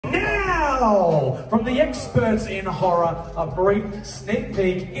Wow! From the experts in horror, a brief sneak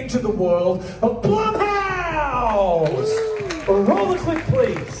peek into the world of Blumhouse! Roll the clip,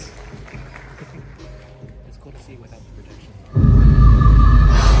 please. It's cool to see without the protection.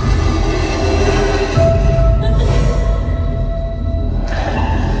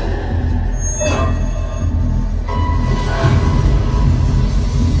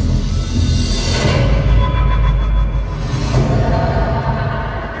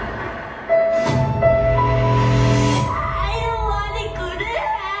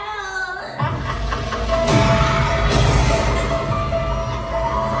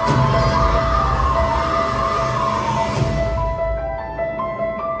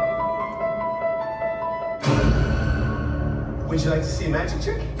 Would you like to see a magic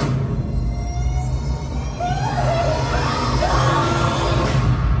trick?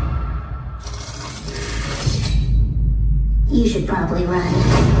 You should probably run.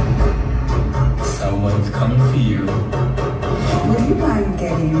 Someone's coming for you. Would you mind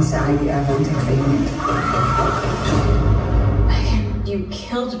getting inside the oven to clean it? Megan, you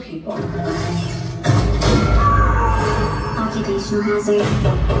killed people. Occupational hazard.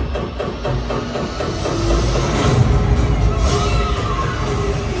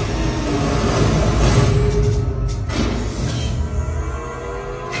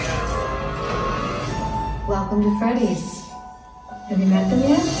 Welcome to Freddy's. Have you met them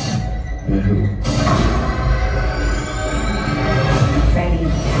yet? Met who? Freddy.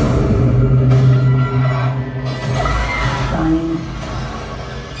 Bonnie.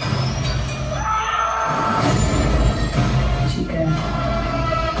 Chica.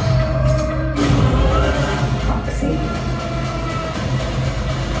 Foxy.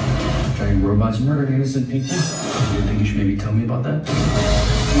 Giant robots murdering innocent people? You think you should maybe tell me about that?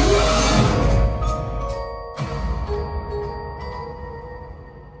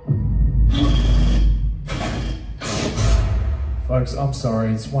 Folks, I'm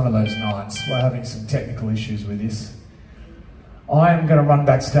sorry, it's one of those nights. We're having some technical issues with this. I am going to run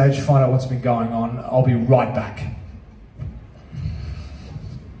backstage, find out what's been going on. I'll be right back.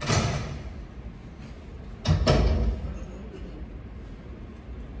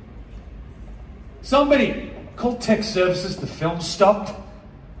 Somebody, call tech services, the film stopped.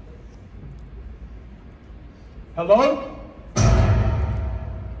 Hello?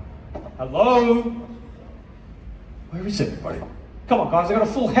 Hello? Where is everybody? Come on, guys, I got a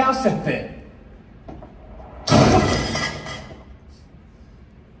full house out there.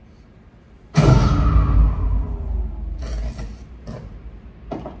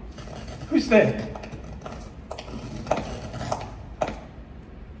 Who's there?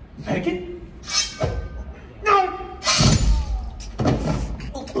 Megan? No!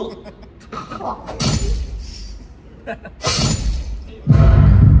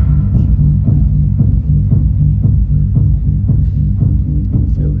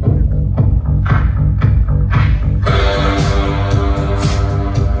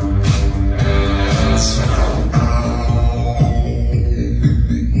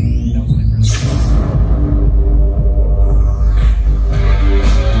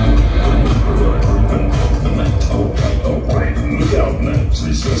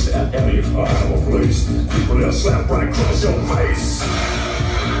 Slap right across your face.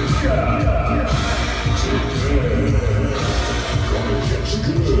 Gonna get you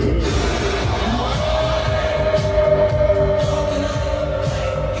good.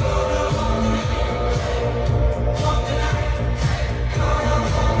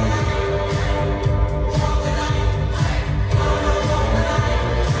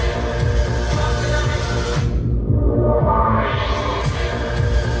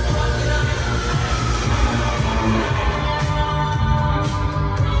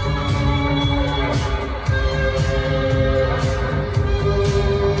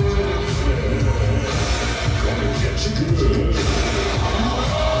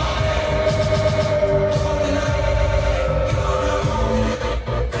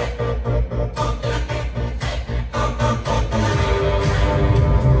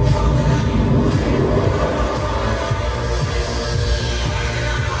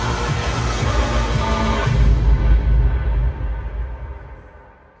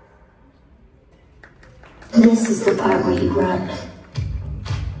 This is the part where you run.